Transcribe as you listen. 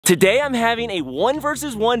Today I'm having a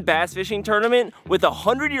 1-versus-1 bass fishing tournament with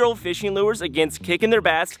 100-year-old fishing lures against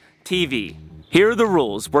KickinTheirBASSTV. Here are the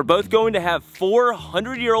rules. We're both going to have 4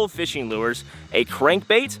 100-year-old fishing lures, a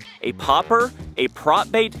crankbait, a popper, a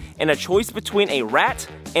prop bait, and a choice between a rat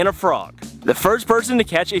and a frog. The first person to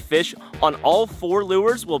catch a fish on all 4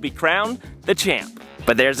 lures will be crowned the champ.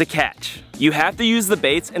 But there's a catch. You have to use the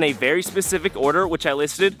baits in a very specific order, which I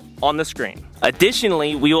listed on the screen.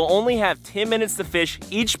 Additionally, we will only have 10 minutes to fish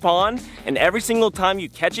each pond, and every single time you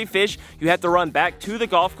catch a fish, you have to run back to the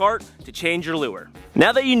golf cart to change your lure.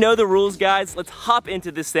 Now that you know the rules, guys, let's hop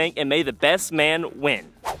into this thing and may the best man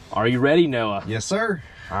win. Are you ready, Noah? Yes, sir.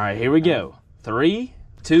 All right, here we go. 3,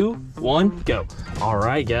 2, 1, go. All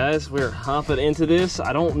right, guys, we're hopping into this.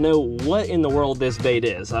 I don't know what in the world this bait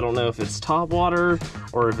is. I don't know if it's topwater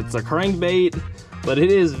or if it's a crankbait, but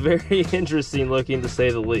it is very interesting looking, to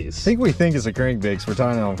say the least. I think we think it's a crankbait because we're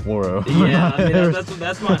tying it on fluoro. Yeah, I mean,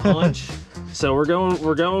 that's my hunch. So we're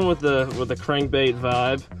going with the crankbait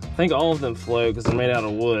vibe. I think all of them float because they're made out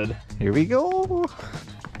of wood. Here we go.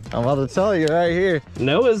 I'm about to tell you right here.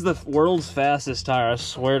 Noah's the world's fastest tire. I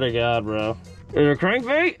swear to God, bro. Is it a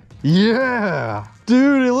crankbait? Yeah,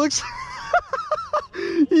 dude, it looks.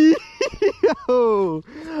 Yo,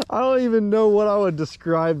 I don't even know what I would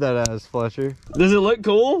describe that as, Fletcher. Does it look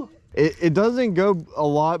cool? It doesn't go a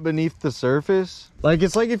lot beneath the surface. Like,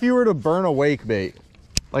 it's like if you were to burn a wake bait.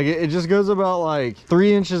 Like, it just goes about like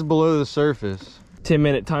 3 inches below the surface.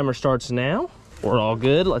 10-minute timer starts now. We're all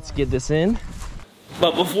good. Let's get this in.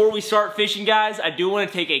 But before we start fishing, guys, I do want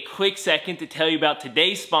to take a quick second to tell you about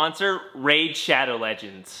today's sponsor, Raid Shadow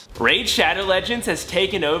Legends. Raid Shadow Legends has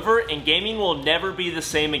taken over, and gaming will never be the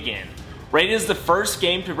same again. Raid is the first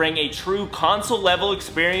game to bring a true console-level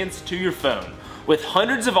experience to your phone. With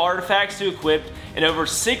hundreds of artifacts to equip and over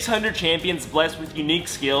 600 champions blessed with unique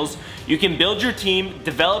skills, you can build your team,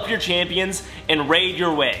 develop your champions, and raid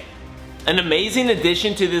your way. An amazing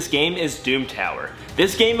addition to this game is Doom Tower.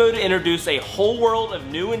 This game mode introduced a whole world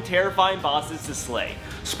of new and terrifying bosses to slay.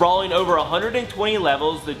 Sprawling over 120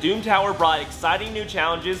 levels, the Doom Tower brought exciting new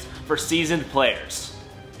challenges for seasoned players.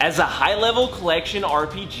 As a high-level collection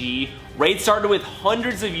RPG, Raid started with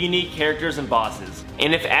hundreds of unique characters and bosses.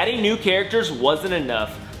 And if adding new characters wasn't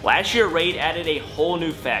enough, last year Raid added a whole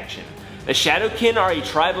new faction. The Shadowkin are a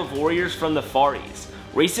tribe of warriors from the Far East,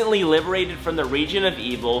 recently liberated from the region of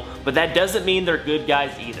evil, but that doesn't mean they're good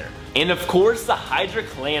guys either. And of course, the Hydra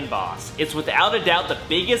clan boss. It's without a doubt the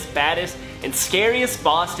biggest, baddest, and scariest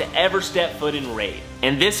boss to ever step foot in Raid.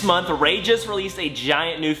 And this month, Raid just released a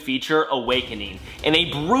giant new feature, Awakening, and a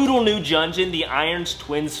brutal new dungeon, the Iron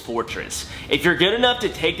Twins Fortress. If you're good enough to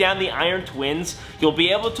take down the Iron Twins, you'll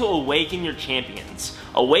be able to awaken your champions.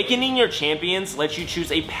 Awakening your champions lets you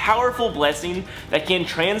choose a powerful blessing that can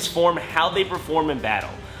transform how they perform in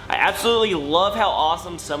battle. I absolutely love how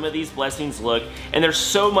awesome some of these blessings look, and there's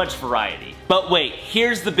so much variety. But wait,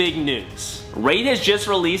 here's the big news. Raid has just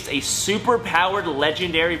released a super powered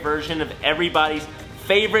legendary version of everybody's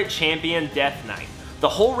favorite champion, Death Knight. The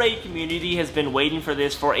whole Raid community has been waiting for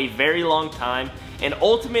this for a very long time, and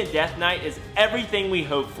Ultimate Death Knight is everything we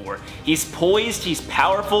hope for. He's poised, he's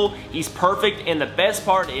powerful, he's perfect, and the best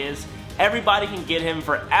part is, everybody can get him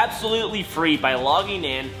for absolutely free by logging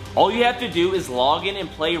in. All you have to do is log in and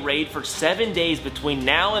play Raid for 7 days between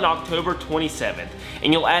now and October 27th,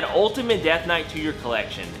 and you'll add Ultimate Death Knight to your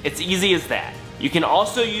collection. It's easy as that. You can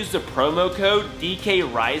also use the promo code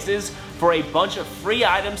DKRises for a bunch of free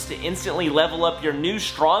items to instantly level up your new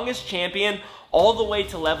strongest champion all the way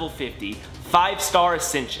to level 50, 5-star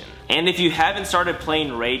Ascension. And if you haven't started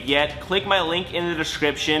playing Raid yet, click my link in the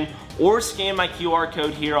description or scan my QR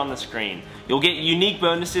code here on the screen. You'll get unique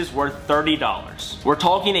bonuses worth $30. We're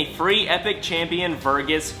talking a free epic champion,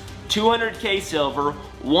 Vergus, 200k silver,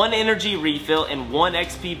 1 energy refill, and 1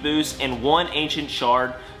 XP boost, and 1 ancient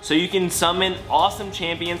shard, so you can summon awesome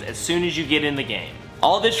champions as soon as you get in the game.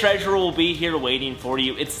 All this treasure will be here waiting for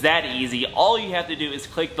you. It's that easy. All you have to do is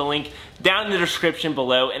click the link down in the description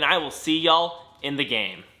below, and I will see y'all in the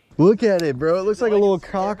game. Look at it, bro. It looks like a little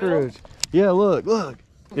cockroach. Yeah, look.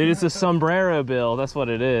 Dude, it's a sombrero bill. That's what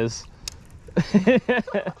it is.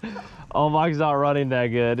 Oh, mine's not running that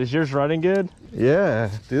good. Is yours running good? Yeah,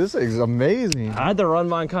 dude, this thing's amazing. I had to run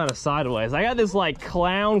mine kind of sideways. I got this like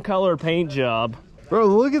clown color paint job. Bro,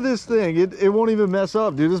 look at this thing. It won't even mess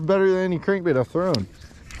up, dude. It's better than any crankbait I've thrown.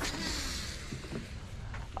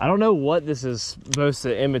 I don't know what this is supposed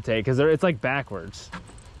to imitate because it's like backwards.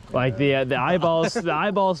 Like the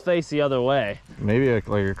eyeballs face the other way. Maybe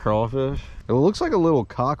like a crawfish. It looks like a little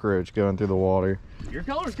cockroach going through the water. Your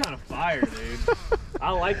color's kind of fire, dude.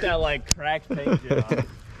 I like that like cracked paint job.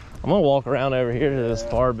 I'm gonna walk around over here to this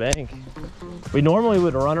far bank. We normally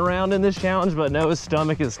would run around in this challenge, but Noah's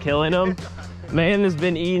stomach is killing him. Man has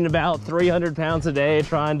been eating about 300 pounds a day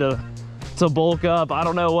trying to bulk up. I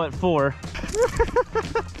don't know what for.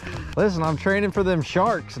 Listen, I'm training for them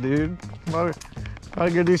sharks, dude. I'm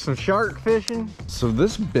gonna do some shark fishing. So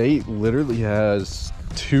this bait literally has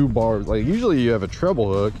 2 barbs. Like usually you have a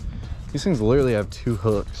treble hook. These things literally have 2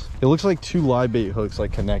 hooks. It looks like 2 live bait hooks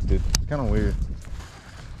like connected. Kind of weird.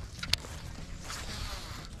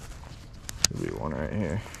 There'll be one right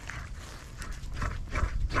here.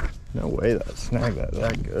 No way that snagged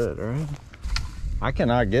that good, right? I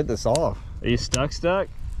cannot get this off. Are you stuck?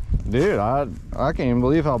 Dude, I can't even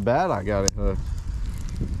believe how bad I got it hooked.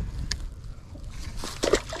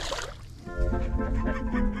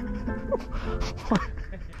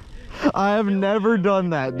 I have never done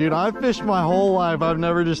that, dude. I've fished my whole life. I've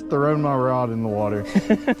never just thrown my rod in the water.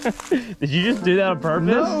 Did you just do that on purpose?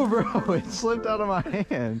 No, bro. It slipped out of my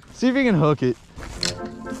hand. See if you can hook it.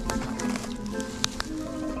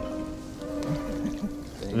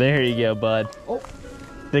 There you go, bud. Oh.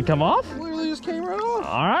 Did it come off? Literally just came right off.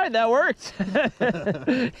 All right, that worked.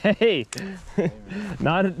 Hey,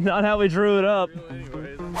 not how we drew it up.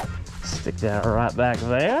 Stick that right back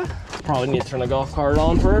there. Probably need to turn the golf cart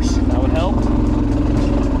on first. That would help.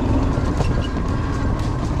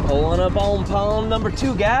 Pulling up on pond number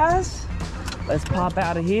 2, guys. Let's pop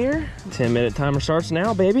out of here. 10-minute timer starts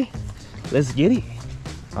now, baby. Let's get it.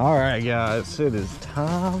 All right, guys, it is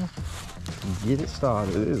time to get it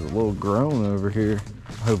started. It is a little grown over here.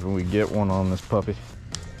 Hoping we get one on this puppy.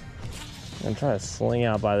 I'm gonna try to sling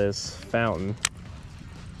out by this fountain.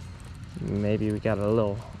 Maybe we got a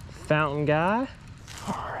little fountain guy.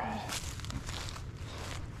 All right.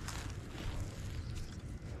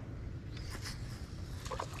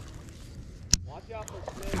 Watch out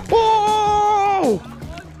for snakes. Oh!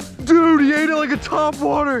 Dude, he ate it like a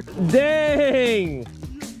topwater. Dang!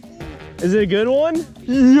 Is it a good one?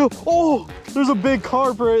 Yeah. Oh, there's a big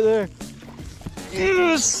carp right there.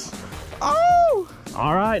 Yes! Oh!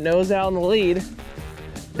 All right, Noah's out in the lead.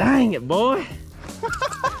 Dang it, boy.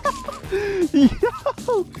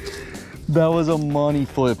 Yo! That was a money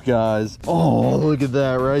flip, guys. Oh, look at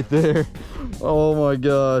that right there. Oh my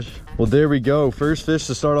gosh. Well, there we go. First fish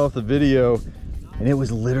to start off the video. And it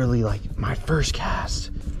was literally like my first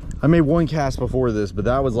cast. I made 1 cast before this, but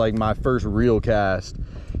that was like my first real cast.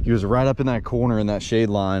 He was right up in that corner in that shade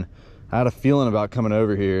line. I had a feeling about coming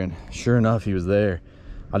over here, and sure enough, he was there.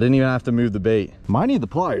 I didn't even have to move the bait. Might need the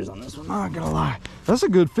pliers on this one, not gonna lie. That's a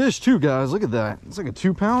good fish too, guys. Look at that. It's like a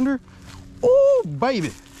 2-pounder. Oh,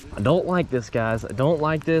 baby. I don't like this, guys. I don't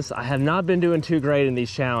like this. I have not been doing too great in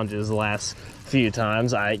these challenges the last few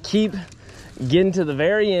times. I keep getting to the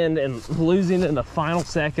very end and losing in the final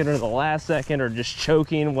second or the last second, or just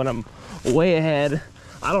choking when I'm way ahead.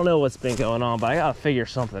 I don't know what's been going on, but I gotta figure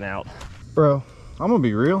something out. Bro, I'm gonna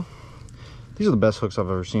be real. These are the best hooks I've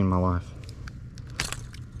ever seen in my life.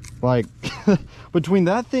 Like, between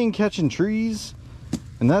that thing catching trees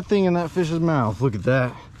and that thing in that fish's mouth, look at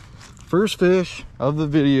that. First fish of the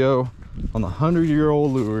video on the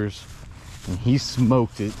 100-year-old lures, and he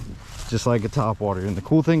smoked it just like a topwater. And the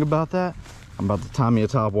cool thing about that, I'm about to tie me a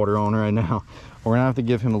topwater on right now. We're gonna have to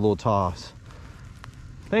give him a little toss.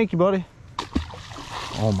 Thank you, buddy.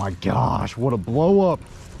 Oh my gosh, what a blow up.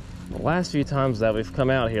 The last few times that we've come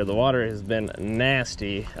out here, the water has been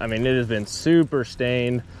nasty. I mean, it has been super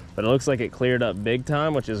stained, but it looks like it cleared up big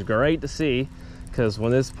time, which is great to see, because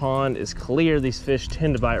when this pond is clear, these fish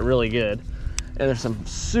tend to bite really good. And there's some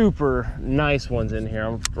super nice ones in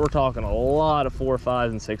here. We're talking a lot of 4,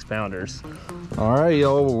 5, and 6 pounders. All right,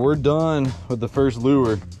 y'all, we're done with the first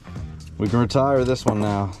lure. We can retire this one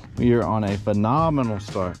now. We are on a phenomenal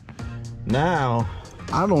start. Now,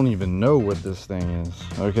 I don't even know what this thing is,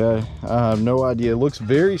 okay? I have no idea. It looks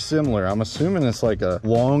very similar. I'm assuming it's like a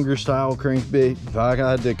longer style crankbait. If I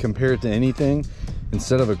had to compare it to anything,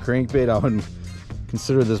 instead of a crankbait, I would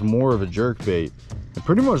consider this more of a jerkbait. It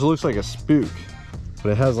pretty much looks like a spook, but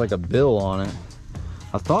it has like a bill on it.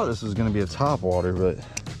 I thought this was gonna be a topwater, but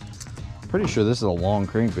I'm pretty sure this is a long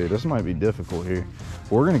crankbait. This might be difficult here.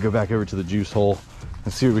 But we're gonna go back over to the juice hole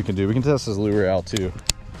and see what we can do. We can test this lure out too,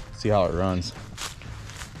 see how it runs.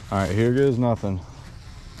 All right, here goes nothing.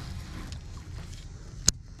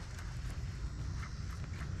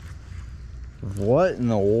 What in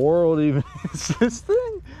the world even is this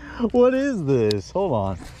thing? What is this? Hold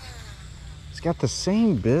on. It's got the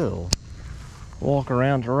same bill. Walk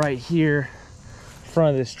around to right here in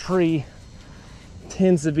front of this tree.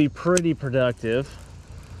 Tends to be pretty productive.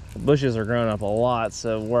 The bushes are growing up a lot,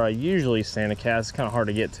 so where I usually stand a cast is kind of hard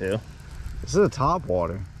to get to. This is a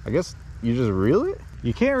topwater. I guess you just reel it?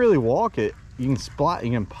 You can't really walk it. You can splat,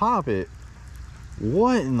 you can pop it.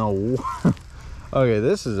 What in the world? Okay,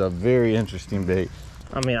 this is a very interesting bait.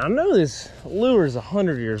 I mean, I know this lure is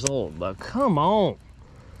 100 years old, but come on.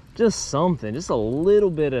 Just something, just a little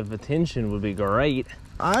bit of attention would be great.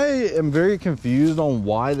 I am very confused on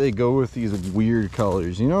why they go with these weird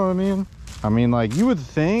colors. You know what I mean? I mean, like, you would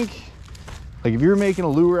think, like, if you're making a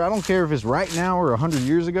lure, I don't care if it's right now or 100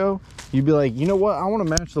 years ago, you'd be like, you know what? I want to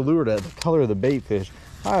match the lure to the color of the bait fish.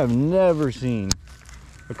 I have never seen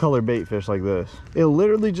a color bait fish like this. It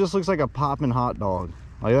literally just looks like a popping hot dog.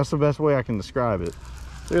 Like, that's the best way I can describe it.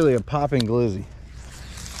 Literally a popping glizzy.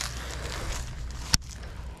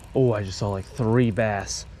 Oh, I just saw like 3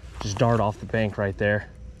 bass just dart off the bank right there.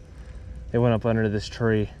 They went up under this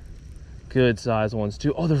tree. Good size ones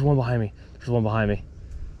too. Oh, there's one behind me. There's one behind me.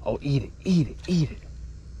 Oh, eat it, eat it, eat it.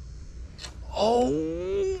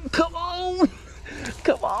 Oh, come on.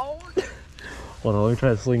 Come on. Hold on, let me try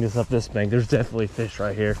to sling this up this bank. There's definitely fish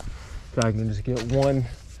right here. If I can just get one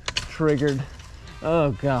triggered.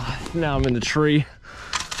 Oh God, now I'm in the tree.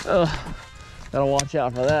 Gotta watch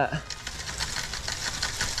out for that.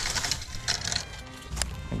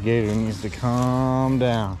 The gator needs to calm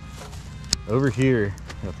down. Over here,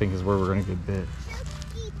 I think is where we're gonna get bit.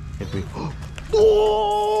 If we,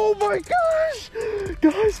 oh my gosh!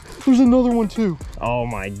 Guys, there's another one too. Oh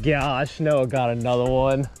my gosh, Noah got another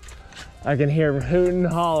one. I can hear him hooting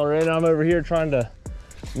and hollering. I'm over here trying to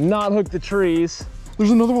not hook the trees.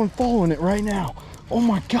 There's another one following it right now. Oh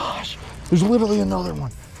my gosh, there's literally another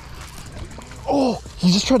one. Oh,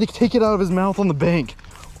 he just tried to take it out of his mouth on the bank.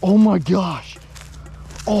 Oh my gosh.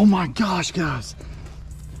 Oh my gosh, guys.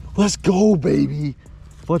 Let's go, baby.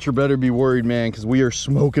 Fletcher better be worried, man, because we are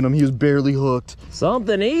smoking him. He was barely hooked.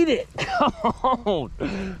 Something, eat it. Come on.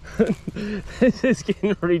 This is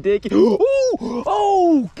getting ridiculous. Oh,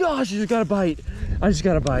 oh gosh, I just got a bite. I just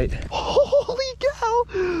got a bite. Holy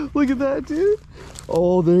cow. Look at that, dude.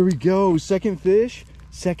 Oh, there we go. Second fish,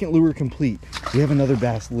 second lure complete. We have another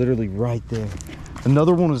bass literally right there.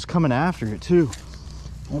 Another one was coming after it too.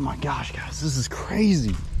 Oh my gosh, guys, this is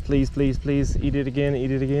crazy. Please, please, please, eat it again,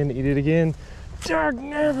 eat it again, eat it again.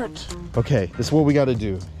 Dagnabbit. Okay, this is what we got to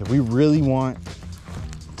do. If we really want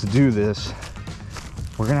to do this,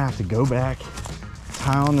 we're gonna have to go back,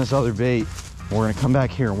 tie on this other bait, and we're gonna come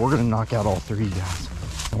back here and we're gonna knock out all 3, guys.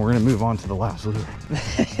 And we're gonna move on to the last lure.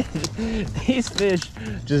 These fish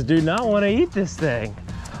just do not want to eat this thing.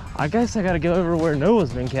 I guess I gotta go over where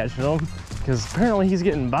Noah's been catching them, because apparently he's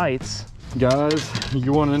getting bites. Guys,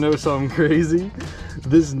 you want to know something crazy?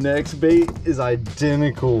 This next bait is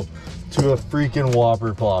identical to a freaking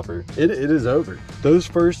whopper plopper. It is over. Those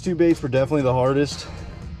first 2 baits were definitely the hardest.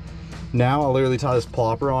 Now I literally tie this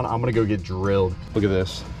plopper on. I'm gonna go get drilled. Look at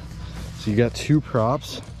this. So you got 2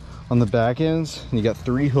 props on the back ends and you got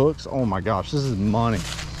 3 hooks. Oh my gosh, this is money.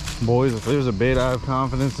 Boys, if there's a bait I have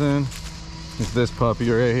confidence in, it's this puppy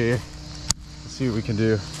right here. Let's see what we can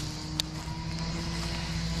do.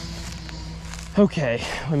 Okay,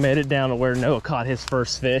 we made it down to where Noah caught his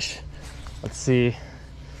first fish. Let's see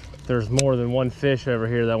if there's more than one fish over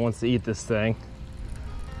here that wants to eat this thing.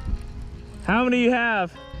 How many do you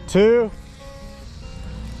have? 2.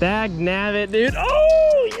 Dagnabbit, dude.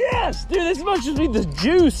 Oh, yes! Dude, this must just be the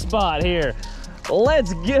juice spot here.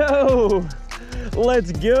 Let's go.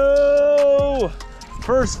 Let's go.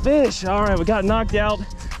 First fish. All right, we got knocked out.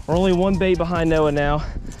 We're only 1 bait behind Noah now.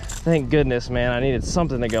 Thank goodness, man. I needed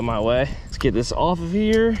something to go my way. Let's get this off of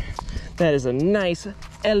here. That is a nice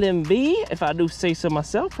LMB, if I do say so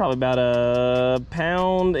myself. Probably about 1.75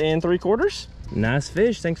 pounds. Nice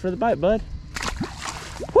fish. Thanks for the bite, bud.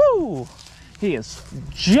 Woo! He is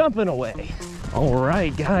jumping away. All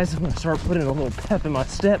right, guys, I'm gonna start putting a little pep in my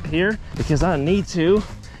step here because I need to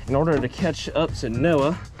in order to catch up to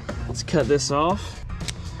Noah. Let's cut this off.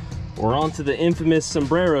 We're on to the infamous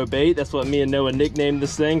sombrero bait. That's what me and Noah nicknamed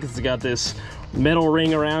this thing because it's got this metal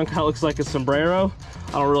ring around, kind of looks like a sombrero.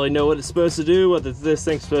 I don't really know what it's supposed to do, whether this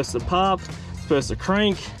thing's supposed to pop, supposed to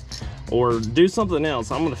crank, or do something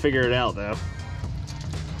else. I'm gonna figure it out though.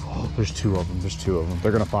 Oh, there's 2 of them, there's 2 of them.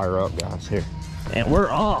 They're gonna fire up, guys, here. And we're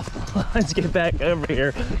off. Let's get back over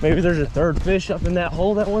here. Maybe there's a 3rd fish up in that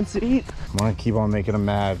hole that wants to eat. I'm gonna keep on making them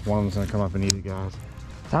mad. One of them's gonna come up and eat it, guys.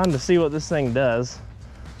 Time to see what this thing does.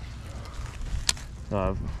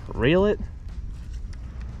 Reel it.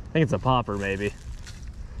 I think it's a popper, maybe.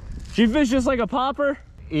 She fish just like a popper?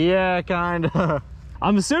 Yeah, kinda.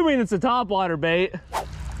 I'm assuming it's a topwater bait.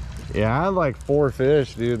 Yeah, I had like 4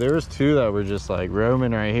 fish, dude. There was 2 that were just like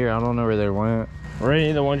roaming right here. I don't know where they went. Were any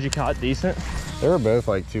of the ones you caught decent? They were both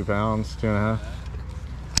like 2 pounds, 2.5.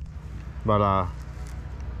 But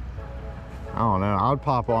I don't know. I would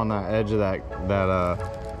pop on that edge of that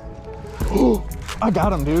oh, I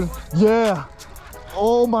got him, dude. Yeah.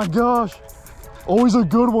 Oh my gosh. Always a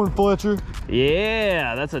good one, Fletcher.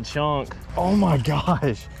 Yeah, that's a chunk. Oh my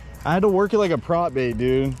gosh. I had to work it like a prop bait,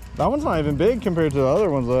 dude. That one's not even big compared to the other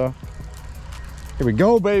ones, though. Here we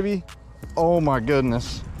go, baby. Oh my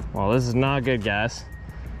goodness. Well, this is not good, guys.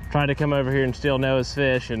 Tried to come over here and steal Noah's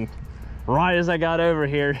fish, and right as I got over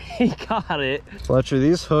here, he got it. Fletcher,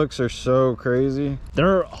 these hooks are so crazy.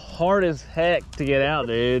 They're hard as heck to get out,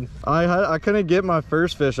 dude. I couldn't get my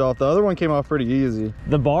first fish off. The other one came off pretty easy.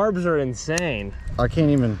 The barbs are insane. I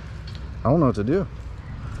don't know what to do.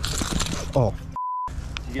 Oh,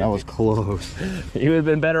 that was close. You would have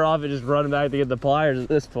been better off at just running back to get the pliers at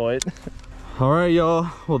this point. All right, y'all.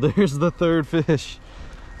 Well, there's the third fish.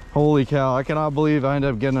 Holy cow, I cannot believe I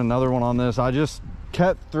ended up getting another one on this. I just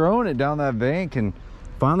kept throwing it down that bank and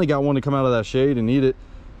finally got one to come out of that shade and eat it.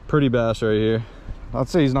 Pretty bass right here. I'd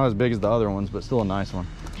say he's not as big as the other ones, but still a nice one.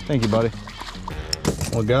 Thank you, buddy.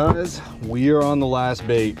 Well, guys, we are on the last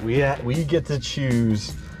bait. We get to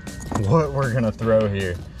choose what we're gonna throw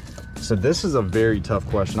here. So this is a very tough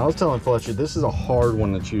question. I was telling Fletcher, this is a hard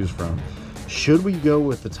one to choose from. Should we go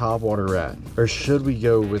with the topwater rat or should we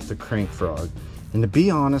go with the crank frog? And to be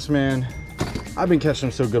honest, man, I've been catching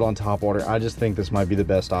them so good on topwater. I just think this might be the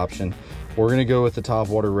best option. We're gonna go with the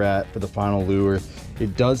topwater rat for the final lure.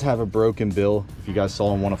 It does have a broken bill, if you guys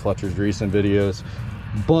saw in one of Fletcher's recent videos,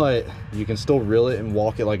 but you can still reel it and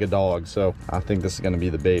walk it like a dog. So I think this is gonna be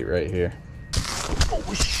the bait right here.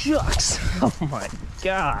 Oh, shucks. Oh my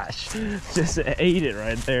gosh. Just ate it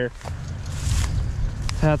right there.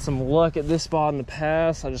 Had some luck at this spot in the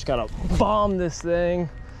past. I just gotta bomb this thing.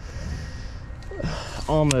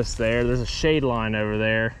 Almost there. There's a shade line over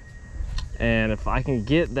there. And if I can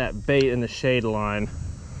get that bait in the shade line,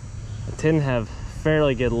 I tend to have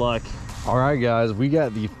fairly good luck. All right, guys, we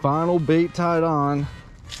got the final bait tied on,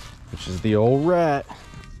 which is the old rat.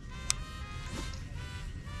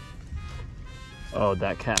 Oh,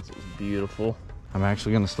 that cast was beautiful. I'm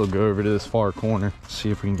actually gonna still go over to this far corner, see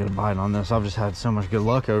if we can get a bite on this. I've just had so much good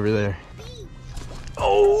luck over there.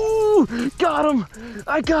 Oh, got him.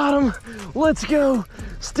 I got him. Let's go.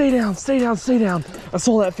 Stay down, stay down, stay down. I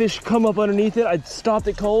saw that fish come up underneath it. I stopped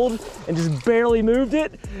it cold and just barely moved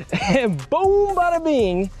it. And boom, bada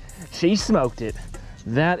bing, she smoked it.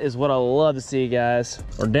 That is what I love to see, guys.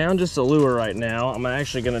 We're down just a lure right now. I'm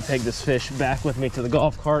actually gonna take this fish back with me to the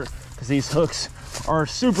golf cart because these hooks are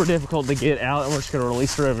super difficult to get out, and we're just gonna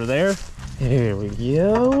release her over there. Here we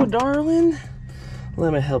go, darling.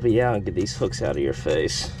 Let me help you out and get these hooks out of your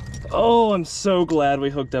face. Oh, I'm so glad we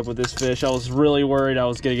hooked up with this fish. I was really worried I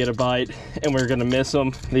was gonna get a bite and we were gonna miss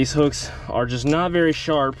them. These hooks are just not very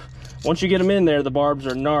sharp. Once you get them in there, the barbs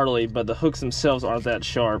are gnarly, but the hooks themselves aren't that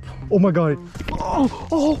sharp. Oh my God.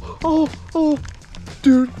 Oh.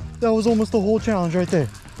 Dude, that was almost the whole challenge right there.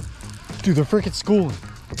 Dude, they're freaking schooling.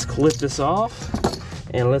 Let's clip this off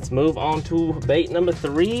and let's move on to bait number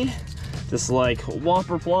 3. This like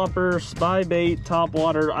whopper plopper, spy bait, top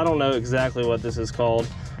water. I don't know exactly what this is called.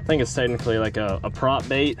 I think it's technically like a prop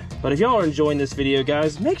bait. But if y'all are enjoying this video,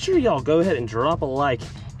 guys, make sure y'all go ahead and drop a like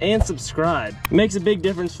and subscribe. It makes a big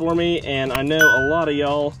difference for me, and I know a lot of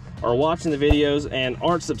y'all are watching the videos and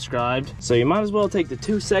aren't subscribed. So you might as well take the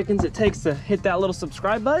 2 seconds it takes to hit that little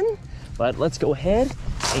subscribe button. But let's go ahead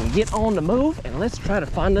and get on the move and let's try to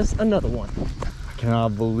find us another one. I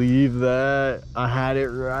cannot believe that. I had it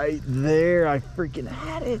right there. I freaking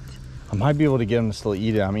had it. I might be able to get him to still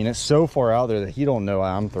eat it. I mean, it's so far out there that he don't know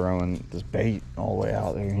I'm throwing this bait all the way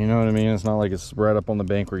out there. You know what I mean? It's not like it's right up on the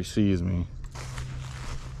bank where he sees me.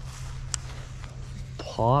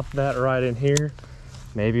 Plop that right in here.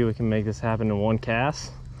 Maybe we can make this happen in one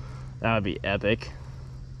cast. That would be epic.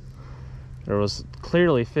 There was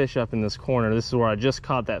clearly fish up in this corner. This is where I just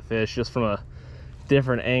caught that fish, just from a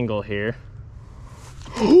different angle here.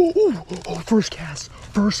 Oh, first cast.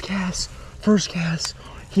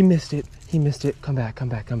 He missed it. Come back.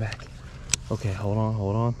 Okay, hold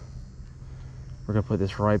on. We're gonna put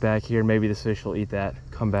this right back here. Maybe this fish will eat that.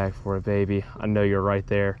 Come back for it, baby. I know you're right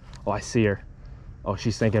there. Oh, I see her. Oh,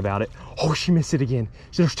 she's thinking about it. Oh, she missed it again.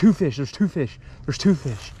 There's two fish.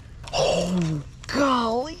 Oh,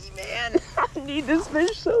 golly, man. I need this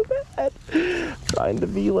fish so bad. Trying to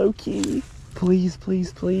be low key. Please.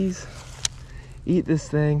 Eat this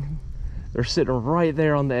thing. They're sitting right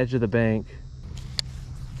there on the edge of the bank.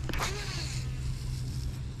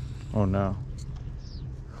 Oh no.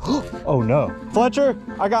 Oh no. Fletcher,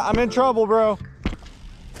 I'm in trouble, bro.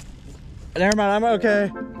 Never mind, I'm okay.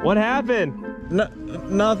 What happened?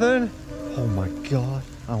 Nothing. Oh my God,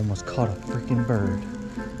 I almost caught a freaking bird.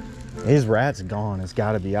 His rat's gone. It's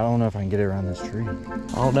got to be. I don't know if I can get it around this tree.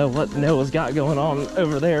 I don't know what Noah's got going on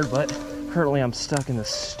over there, but currently I'm stuck in this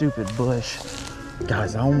stupid bush.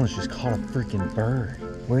 Guys, I almost just caught a freaking bird.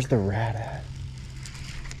 Where's the rat at?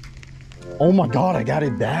 Oh my God, I got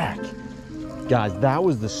it back. Guys, that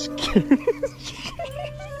was the scariest.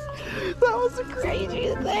 That was the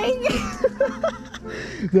craziest thing.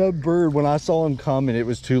 That bird, when I saw him coming, it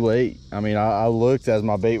was too late. I mean, I looked as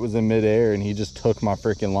my bait was in midair and he just took my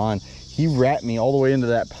freaking line. He wrapped me all the way into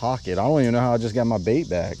that pocket. I don't even know how I just got my bait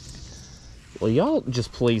back. Well, y'all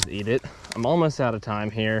just please eat it. I'm almost out of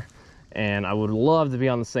time here, and I would love to be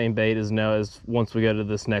on the same bait as Noah's once we go to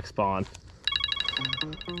this next spawn.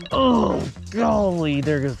 Oh, golly,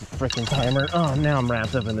 there goes the freaking timer. Oh, now I'm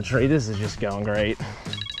wrapped up in the tree. This is just going great.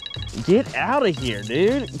 Get out of here,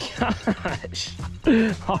 dude. Gosh.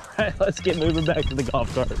 All right, let's get moving back to the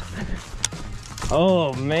golf cart.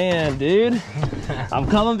 Oh, man, dude. I'm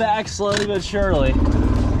coming back slowly but surely.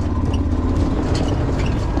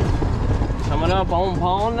 Coming up on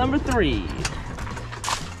pond number 3.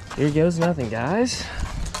 Here goes nothing, guys.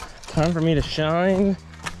 Time for me to shine,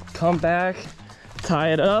 come back, tie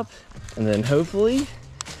it up, and then hopefully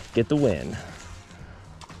get the win.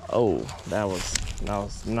 Oh, that was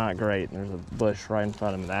not great. There's a bush right in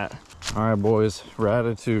front of that. All right, boys,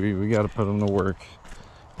 Ratatouille, we got to put them to work.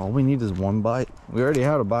 All we need is one bite. We already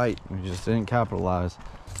had a bite, we just didn't capitalize.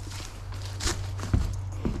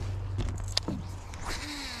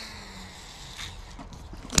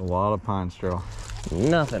 A lot of pine straw.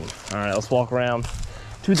 Nothing. All right, let's walk around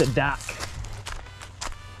to the dock.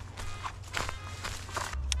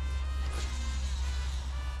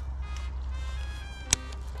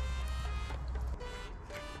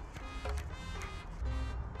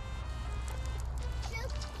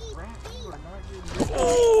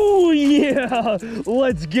 Oh yeah,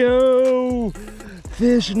 let's go.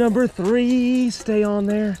 Fish number 3. Stay on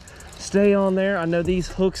there. Stay on there. I know these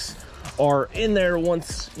hooks are in there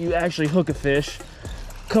once you actually hook a fish.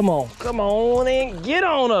 Come on and get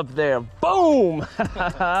on up there. Boom.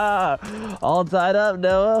 All tied up,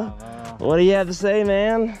 Noah. What do you have to say,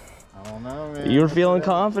 man? I don't know, man. You were feeling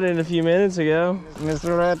confident a few minutes ago.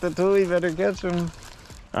 Mr. Ratatouille, better catch him.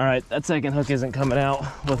 All right, that second hook isn't coming out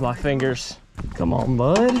with my fingers. Come on,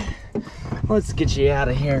 bud. Let's get you out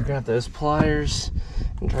of here. Grab those pliers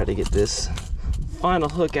and try to get this final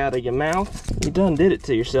hook out of your mouth. You done did it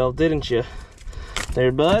to yourself, didn't you?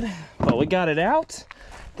 There, bud. But we got it out.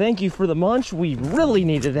 Thank you for the munch. We really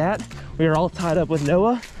needed that. We are all tied up with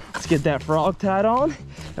Noah. Let's get that frog tied on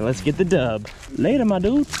and let's get the dub. Later, my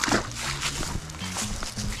dude.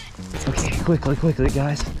 Okay, quickly,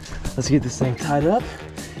 guys. Let's get this thing tied up.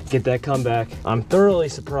 Get that comeback. I'm thoroughly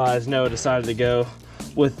surprised Noah decided to go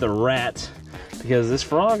with the rat because this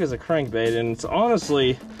frog is a crankbait and it's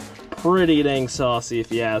honestly pretty dang saucy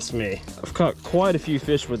if you ask me. I've caught quite a few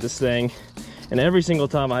fish with this thing and every single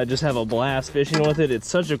time I just have a blast fishing with it. It's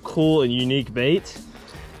such a cool and unique bait.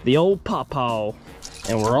 The old pawpaw.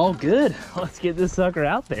 And we're all good. Let's get this sucker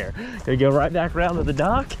out there. Gonna go right back around to the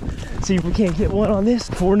dock, see if we can't get one on this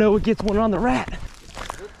before Noah gets one on the rat.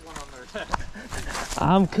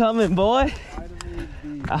 I'm coming, boy.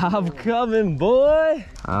 I'm coming, boy.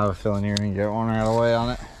 I have a feeling you're gonna get one right away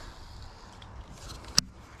on it.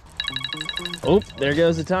 Oh, there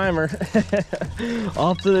goes the timer.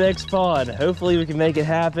 Off to the next pond. Hopefully we can make it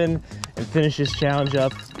happen and finish this challenge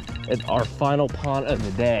up at our final pond of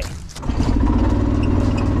the day.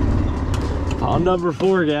 Pond number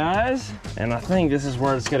 4, guys. And I think this is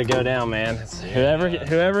where it's gonna go down, man. It's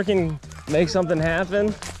whoever can make something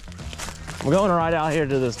happen. We're going right out here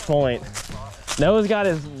to this point. Noah's got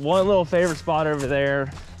his one little favorite spot over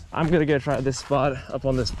there. I'm gonna go try this spot up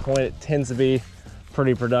on this point. It tends to be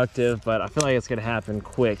pretty productive, but I feel like it's gonna happen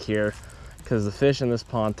quick here because the fish in this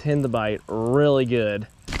pond tend to bite really good.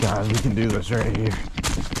 Guys, we can do this right here.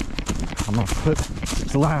 I'm gonna put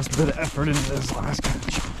the last bit of effort into this last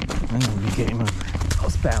catch, and then we'll be game over.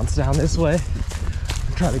 Let's bounce down this way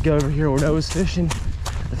and try to go over here where Noah's fishing.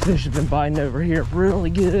 The fish have been biting over here really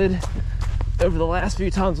good over the last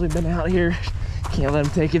few times we've been out here. Can't let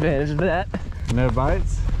them take advantage of that. No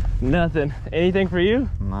bites? Nothing. Anything for you?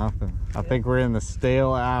 Nothing. I think we're in the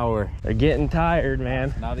stale hour. They're getting tired,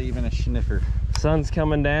 man. Not even a sniffer. Sun's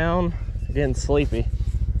coming down. They're getting sleepy.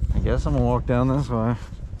 I guess I'm gonna walk down this way.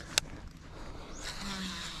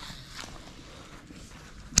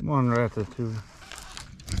 Come on, Ratatouille.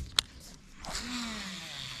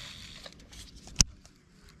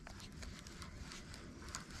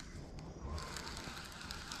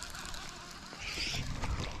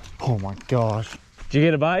 Oh my gosh. Did you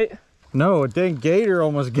get a bite? No, a dang gator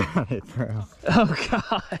almost got it, bro. Oh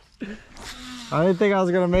God. I didn't think I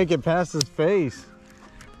was gonna make it past his face.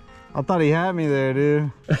 I thought he had me there,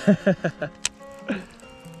 dude.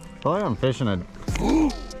 Probably I'm fishing a...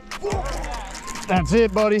 That's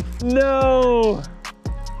it, buddy. No.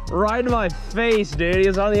 Right in my face, dude. He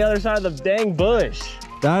was on the other side of the dang bush.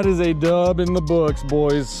 That is a dub in the books,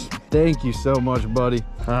 boys. Thank you so much, buddy.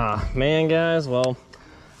 Ah, man, guys, well,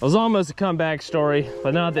 it was almost a comeback story,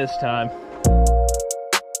 but not this time.